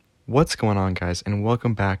What's going on, guys, and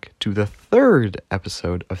welcome back to the third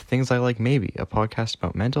episode of Things I Like Maybe, a podcast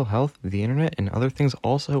about mental health, the internet, and other things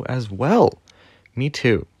also as well. Me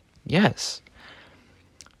too. Yes.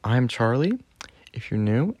 I'm Charlie, if you're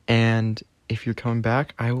new, and if you're coming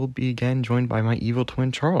back, I will be again joined by my evil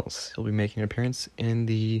twin, Charles. He'll be making an appearance in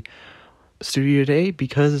the studio today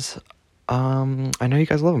because I know you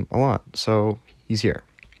guys love him a lot, so he's here.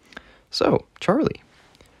 So, Charlie,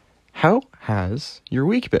 how has your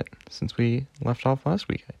week been since we left off last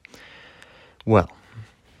week? Well,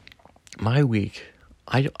 my week,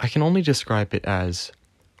 I can only describe it as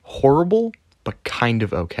horrible, but kind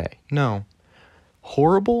of okay. No,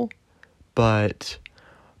 horrible, but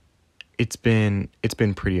it's been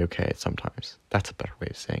pretty okay sometimes. That's a better way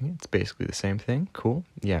of saying it. It's basically the same thing. Cool.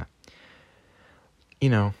 Yeah. You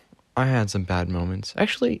know, I had some bad moments.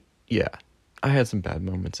 Actually, yeah. I had some bad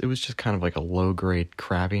moments. It was just kind of like a low-grade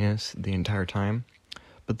crabbiness the entire time.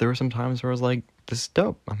 But there were some times where I was like, this is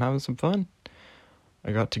dope. I'm having some fun.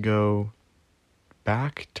 I got to go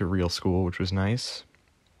back to real school, which was nice.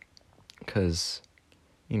 Because,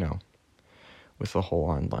 you know, with the whole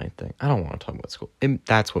online thing. I don't want to talk about school.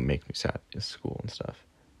 That's what makes me sad, is school and stuff.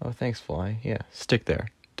 Oh, thanks, Fly. Yeah, stick there.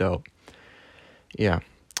 Dope. Yeah.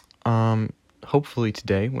 Hopefully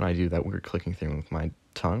today, when I do that weird clicking thing with my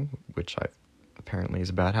tongue, which apparently is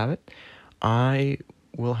a bad habit, I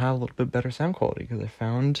will have a little bit better sound quality because I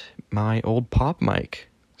found my old pop mic,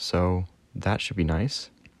 so that should be nice.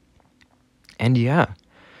 And yeah,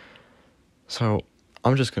 so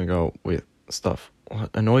I'm just gonna go with stuff that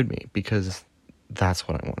annoyed me because that's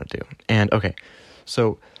what I want to do. And okay,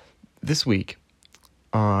 so this week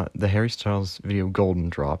the Harry Styles video Golden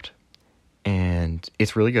dropped, and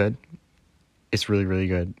it's really good. It's really, really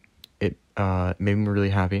good. It made me really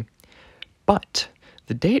happy. But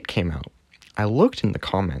the day it came out, I looked in the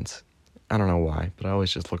comments. I don't know why, but I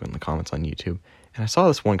always just look in the comments on YouTube. And I saw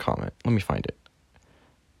this one comment. Let me find it.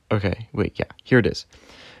 Okay, wait, yeah, here it is.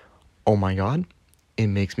 Oh my god, it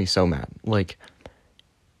makes me so mad. Like,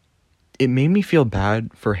 it made me feel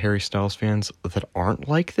bad for Harry Styles fans that aren't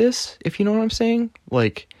like this, if you know what I'm saying.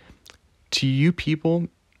 Like, to you people,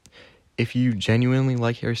 if you genuinely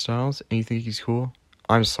like Harry Styles and you think he's cool,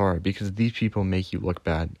 I'm sorry, because these people make you look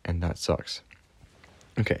bad, and that sucks.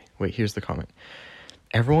 Okay, wait, here's the comment.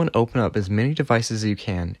 Everyone open up as many devices as you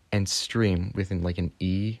can and stream within like an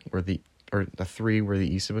E or a 3 where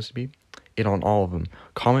the E is supposed to be, it on all of them.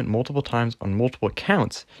 Comment multiple times on multiple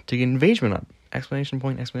accounts to get engagement up. Exclamation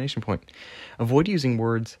point, exclamation point. Avoid using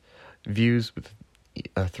words, views with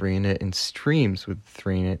a 3 in it and streams with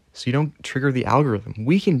 3 in it so you don't trigger the algorithm.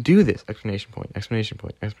 We can do this! Exclamation point, exclamation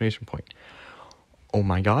point, exclamation point. Oh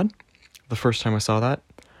my god, the first time I saw that,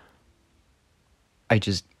 I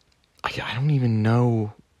don't even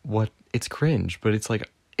know what, it's cringe, but it's like,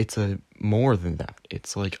 it's a more than that.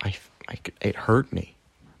 It's like, it hurt me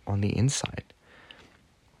on the inside.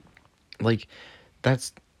 Like,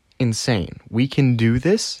 that's insane. We can do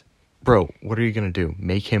this? Bro, what are you gonna do?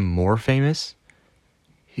 Make him more famous?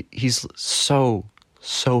 He's so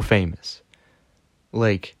famous.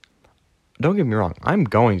 Like, don't get me wrong, I'm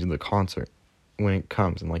going to the concert when it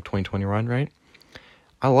comes in like 2021, right?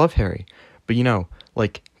 I love Harry, but you know,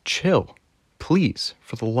 like, chill, please,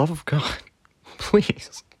 for the love of God.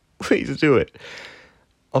 Please do it.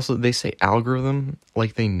 Also, they say algorithm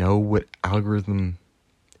like they know what algorithm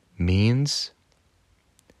means.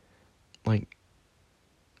 Like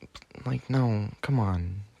no, come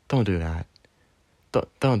on, don't do that.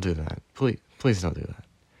 Don't do that. Please don't do that.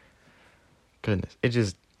 Goodness,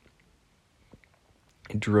 it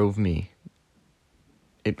drove me.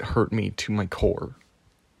 It hurt me to my core.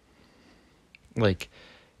 Like,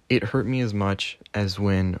 it hurt me as much as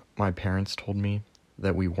when my parents told me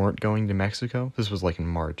that we weren't going to Mexico. This was like in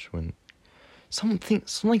March when some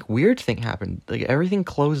like weird thing happened. Like, everything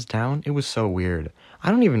closed down. It was so weird.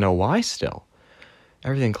 I don't even know why still.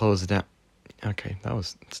 Everything closed down. Okay, that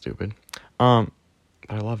was stupid. But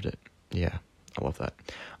I loved it. Yeah, I love that.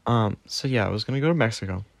 So yeah, I was gonna go to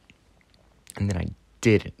Mexico. And then I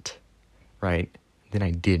didn't. Right? Then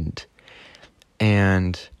I didn't.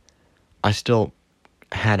 And I still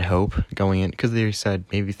had hope going in, because they said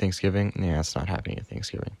maybe Thanksgiving. Yeah, it's not happening at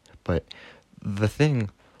Thanksgiving. But the thing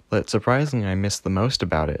that surprisingly I missed the most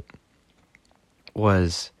about it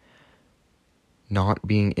was not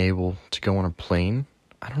being able to go on a plane.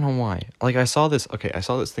 I don't know why. Like, I saw this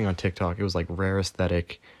thing on TikTok. It was like rare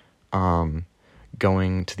aesthetic going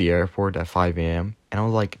to the airport at 5 a.m. And I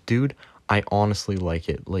was like, dude, I honestly like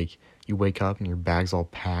it. Like, you wake up and your bag's all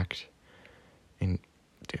packed. And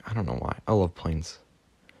dude, I don't know why. I love planes.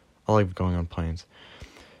 I like going on planes.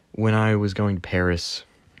 When I was going to Paris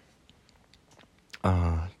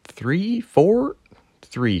 3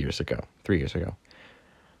 years ago. 3 years ago.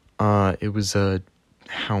 It was a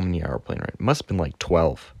how many hour plane ride? It must have been like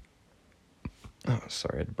 12. Oh,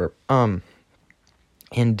 sorry, I had to burp.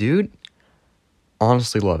 And dude,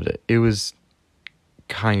 honestly loved it. It was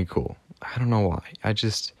kind of cool. I don't know why. I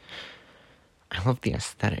love the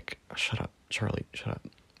aesthetic. Shut up, Charlie. Shut up.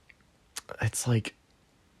 It's like,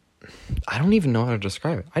 I don't even know how to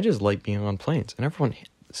describe it. I just like being on planes. And everyone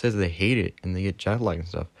says they hate it and they get jet lag and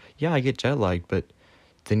stuff. Yeah, I get jet lagged, but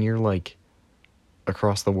then you're like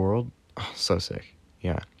across the world. Oh, so sick.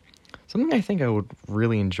 Yeah. Something I think I would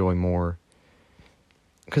really enjoy more.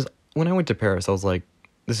 Because when I went to Paris, I was like,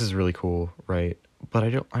 this is really cool, right? But I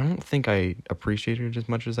don't think I appreciated it as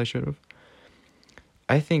much as I should have.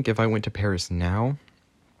 I think if I went to Paris now,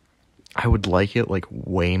 I would like it like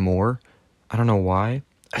way more. I don't know why.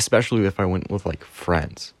 Especially if I went with like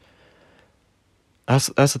friends. That's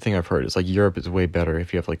the thing I've heard. Is like Europe is way better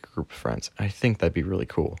if you have like a group of friends. I think that'd be really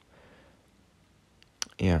cool.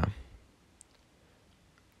 Yeah.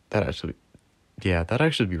 That'd actually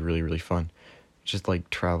be really, really fun. Just like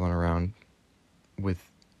traveling around with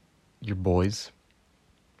your boys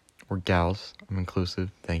or gals. I'm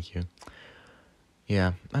inclusive. Thank you.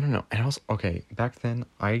 Yeah, I don't know. And also, okay, back then,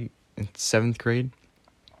 in 7th grade,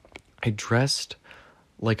 I dressed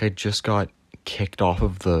like I just got kicked off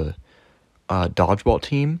of the dodgeball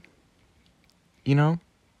team. You know?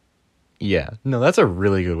 Yeah. No, that's a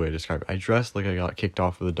really good way to describe it. I dressed like I got kicked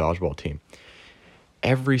off of the dodgeball team.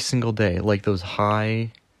 Every single day. Like those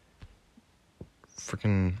high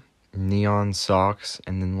freaking neon socks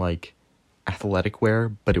and then like athletic wear,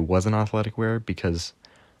 but it wasn't athletic wear because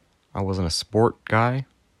I wasn't a sport guy.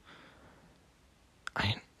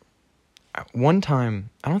 One time,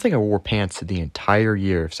 I don't think I wore pants the entire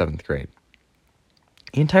year of 7th grade.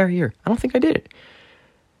 The entire year. I don't think I did it.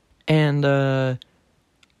 And,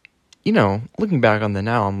 looking back on the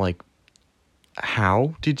now, I'm like,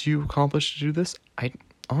 how did you accomplish to do this?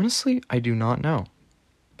 Honestly, I do not know.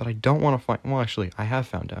 But I don't want to find... Well, actually, I have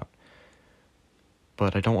found out.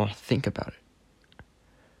 But I don't want to think about it.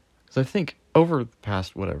 Because I think over the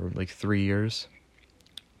past, 3 years...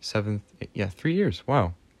 3 years.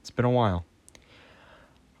 Wow. It's been a while.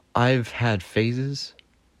 I've had phases,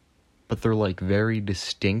 but they're like very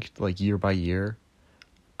distinct, like year by year.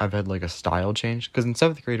 I've had like a style change. Because in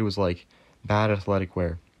 7th grade, it was like bad athletic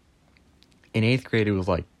wear. In 8th grade, it was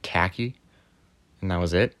like khaki. And that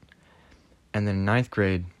was it. And then in 9th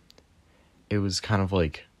grade, it was kind of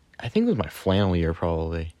like, I think it was my flannel year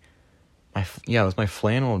probably. It was my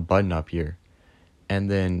flannel and button-up year. And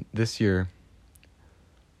then this year,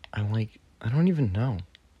 I'm like, I don't even know.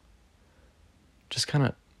 Just kind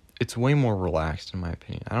of, it's way more relaxed in my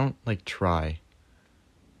opinion. I don't like try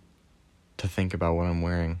to think about what I'm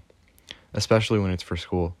wearing, especially when it's for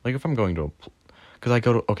school. Like if I'm going to because I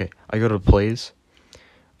go to plays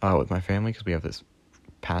with my family because we have this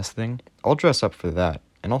pass thing. I'll dress up for that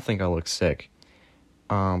and I'll think I look sick.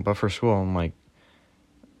 But for school, I'm like,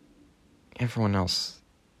 everyone else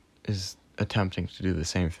is attempting to do the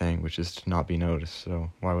same thing, which is to not be noticed,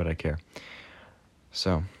 so why would I care?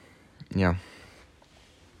 So, yeah.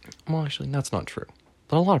 Well, actually, that's not true.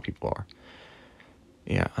 But a lot of people are.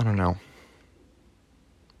 Yeah, I don't know.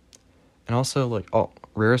 And also, like,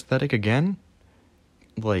 rare aesthetic again?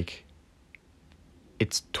 Like,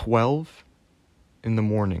 it's 12 in the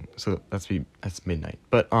morning, so that's midnight.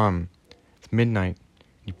 But, it's midnight,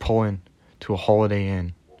 you pull in to a Holiday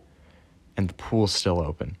Inn, and the pool's still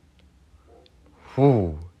open.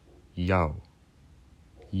 Whoa. Yo.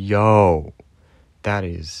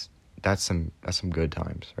 That's some good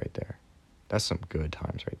times right there. That's some good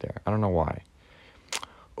times right there. I don't know why.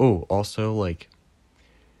 Oh, also, like,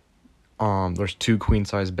 there's 2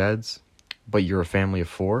 queen-size beds, but you're a family of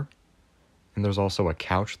 4, and there's also a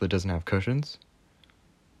couch that doesn't have cushions.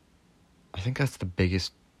 I think that's the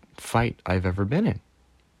biggest fight I've ever been in.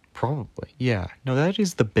 Probably. Yeah. No, that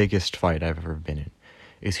is the biggest fight I've ever been in.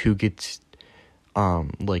 Is who gets,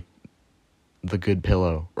 like, the good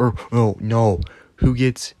pillow. Or, oh, no. Who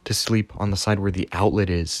gets to sleep on the side where the outlet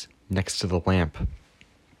is, next to the lamp.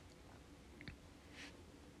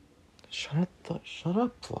 Shut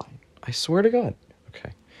up, fly. I swear to God.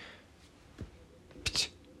 Okay.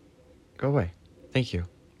 Go away. Thank you.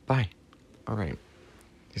 Bye. Alright.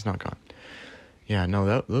 He's not gone. Yeah,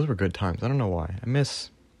 no, those were good times. I don't know why. I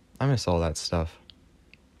miss all that stuff.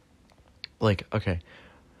 Like, okay.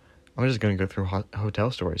 I'm just gonna go through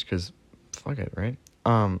hotel stories, because fuck it, right?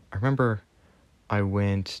 I remember I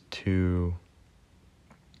went to...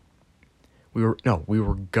 We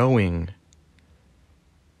were going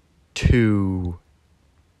to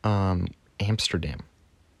Amsterdam.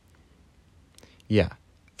 Yeah,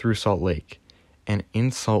 through Salt Lake. And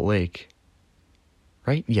in Salt Lake,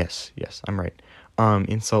 right? Yes, I'm right.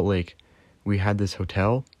 In Salt Lake, we had this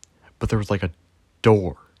hotel, but there was like a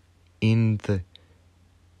door in the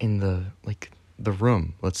like the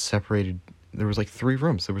room that's separated. There was like 3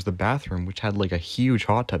 rooms. There was the bathroom, which had like a huge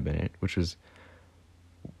hot tub in it, which was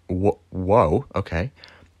whoa, okay.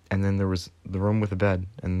 And then there was the room with a bed,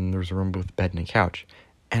 and then there was a room with a bed and a couch.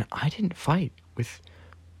 And I didn't fight with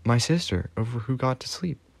my sister over who got to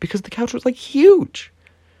sleep because the couch was like huge.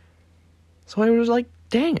 So I was like,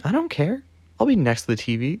 dang, I don't care. I'll be next to the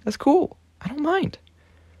TV. That's cool. I don't mind.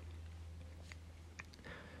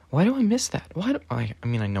 Why do I miss that? I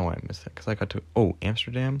mean, I know I missed it because I got to,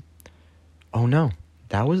 Amsterdam. Oh no,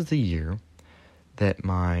 that was the year that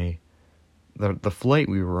the flight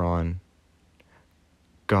we were on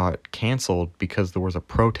got canceled because there was a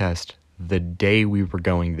protest the day we were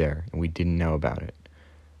going there and we didn't know about it.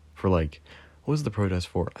 For like, what was the protest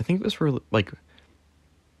for? I think it was for like,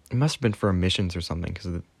 it must have been for emissions or something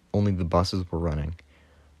because only the buses were running.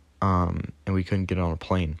 And we couldn't get on a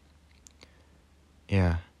plane.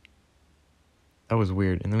 Yeah. That was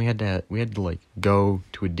weird. And then we had to like go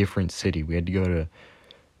to a different city. We had to go to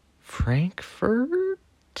Frankfurt?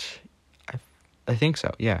 I think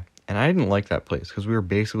so, yeah. And I didn't like that place because we were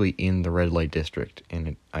basically in the red light district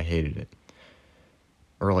and I hated it.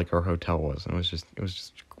 Or like our hotel was. And it was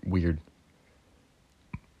just weird.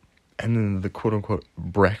 And then the quote unquote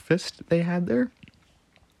breakfast they had there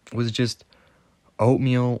was just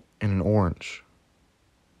oatmeal and an orange.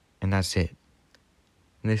 And that's it.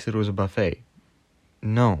 And they said it was a buffet.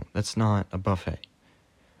 No, that's not a buffet.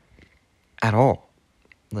 At all.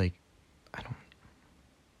 Like,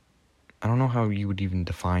 I don't know how you would even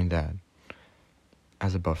define that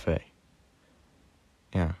as a buffet.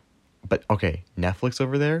 Yeah. But, okay, Netflix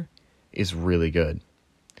over there is really good.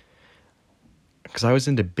 Because I was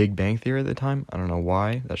into Big Bang Theory at the time. I don't know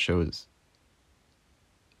why. That show is...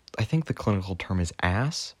 I think the clinical term is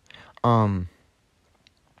ass. Yeah,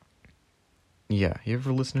 you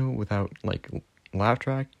ever listen to it without, like, laugh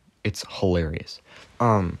track? It's hilarious.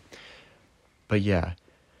 But yeah.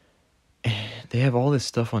 They have all this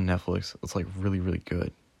stuff on Netflix. It's, like, really, really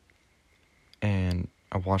good. And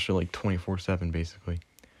I watched it, like, 24/7, basically.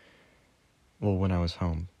 Well, when I was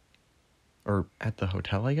home. Or at the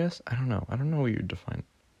hotel, I guess? I don't know. I don't know what you'd define.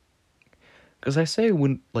 Because I say I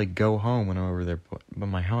wouldn't, like, go home when I'm over there, but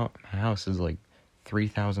my house is, like,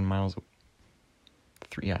 3,000 miles...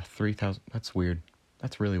 3,000... That's weird.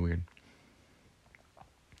 That's really weird.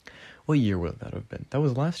 What year would that have been? That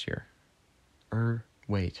was last year.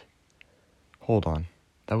 Wait. Hold on.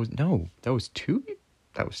 That was 2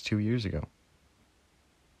 years ago.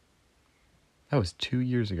 That was 2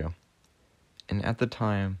 years ago. And at the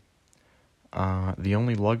time, the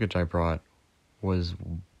only luggage I brought was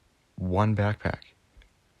one backpack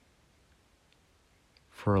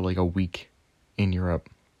for like a week in Europe.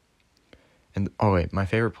 And my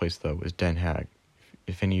favorite place though was Den Haag.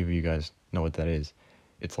 If any of you guys know what that is,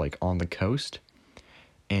 it's like on the coast,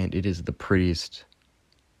 and it is the prettiest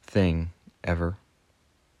thing ever.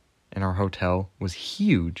 And our hotel was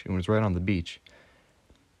huge. It was right on the beach.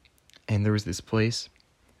 And there was this place,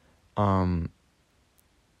 all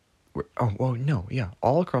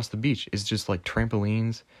across the beach is just like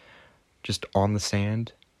trampolines, just on the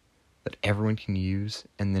sand that everyone can use.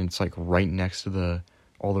 And then it's like right next to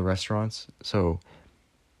all the restaurants. So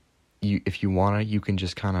if you wanna, you can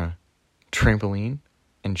just kind of trampoline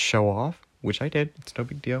and show off, which I did. It's no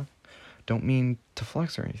big deal. Don't mean to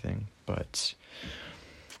flex or anything, but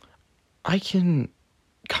I can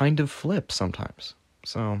kind of flip sometimes.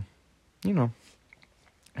 So,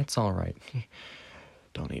 it's all right.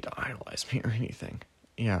 Don't need to idolize me or anything.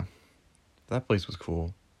 Yeah, that place was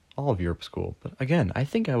cool. All of Europe's cool. But again, I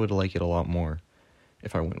think I would like it a lot more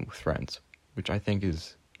if I went with friends, which I think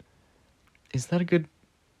is that a good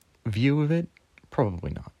view of it?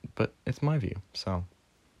 Probably not, but it's my view, so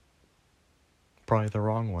probably the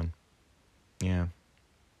wrong one. Yeah.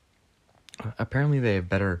 Apparently they have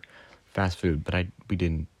better fast food, but we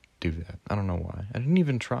didn't do that. I don't know why. I didn't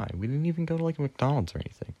even try. We didn't even go to like a McDonald's or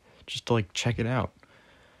anything, just to like check it out.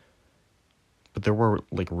 But there were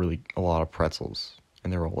like really a lot of pretzels,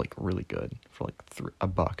 and they were all like really good for like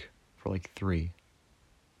 $1 for like 3.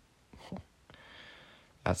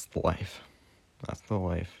 That's the life. That's the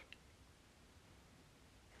life.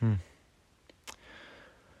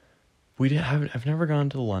 I've never gone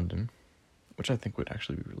to London, which I think would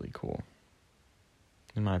actually be really cool,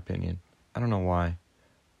 in my opinion. I don't know why,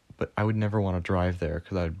 but I would never want to drive there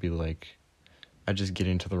because I'd be like, I'd just get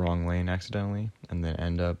into the wrong lane accidentally and then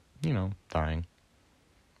end up dying.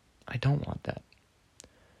 I don't want that.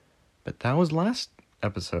 But that was last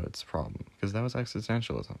episode's problem, because that was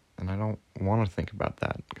existentialism, and I don't want to think about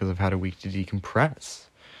that, because I've had a week to decompress.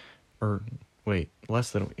 Or, wait,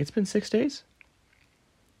 it's been 6 days?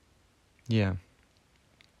 Yeah.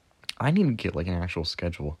 I need to get, an actual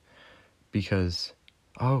schedule, because,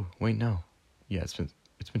 oh, wait, no. Yeah, it's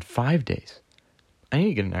been 5 days. I need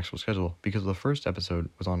to get an actual schedule, because the first episode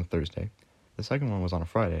was on a Thursday, the second one was on a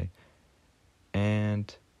Friday,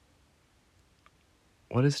 and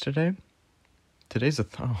what is today? Today's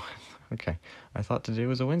okay. I thought today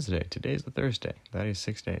was a Wednesday. Today's a Thursday. That is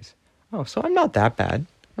 6 days. Oh, so I'm not that bad.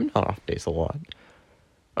 I'm not off days a lot.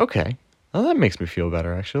 Okay. Well, that makes me feel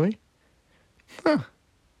better, actually. Huh.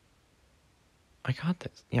 I got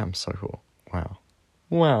this. Yeah, I'm so cool.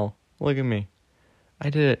 Wow. Look at me. I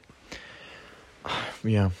did it.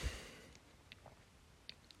 Yeah.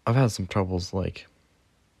 I've had some troubles,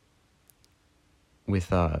 with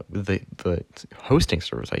the hosting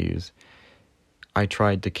service I use. I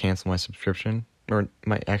tried to cancel my subscription, or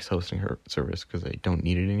my ex-hosting service, because I don't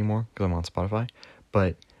need it anymore, because I'm on Spotify.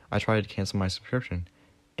 But I tried to cancel my subscription,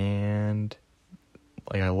 and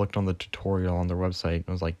I looked on the tutorial on their website, and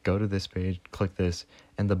it was go to this page, click this,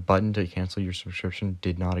 and the button to cancel your subscription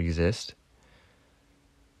did not exist.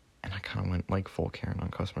 And I kind of went full Karen on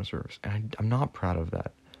customer service, and I'm not proud of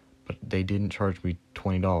that. But they didn't charge me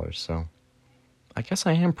 $20, so I guess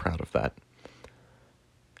I am proud of that.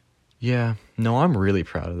 Yeah, no, I'm really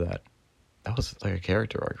proud of that. That was a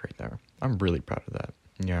character arc right there. I'm really proud of that.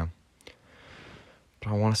 Yeah. But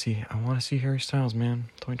I want to see Harry Styles, man.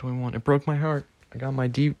 2021. It broke my heart. I got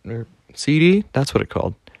my CD, that's what it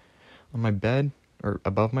called, on my bed, or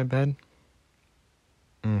above my bed.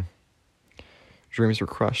 Dreams were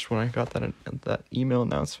crushed when I got that email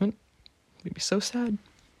announcement. It made me so sad.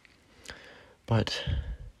 But,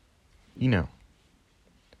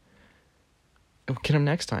 get him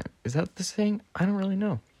next time. Is that the thing? I don't really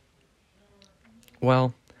know.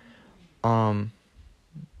 Well,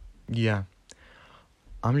 yeah.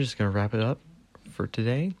 I'm just gonna wrap it up for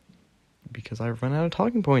today, because I've run out of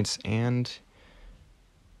talking points, and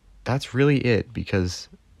that's really it, because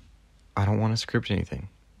I don't want to script anything,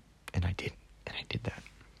 and I did that.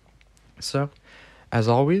 So, as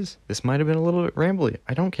always, this might have been a little bit rambly.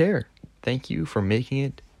 I don't care. Thank you for making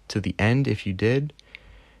it to the end if you did.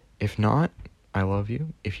 If not, I love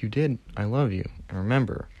you. If you did, I love you. And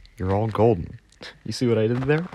remember, you're all golden. You see what I did there?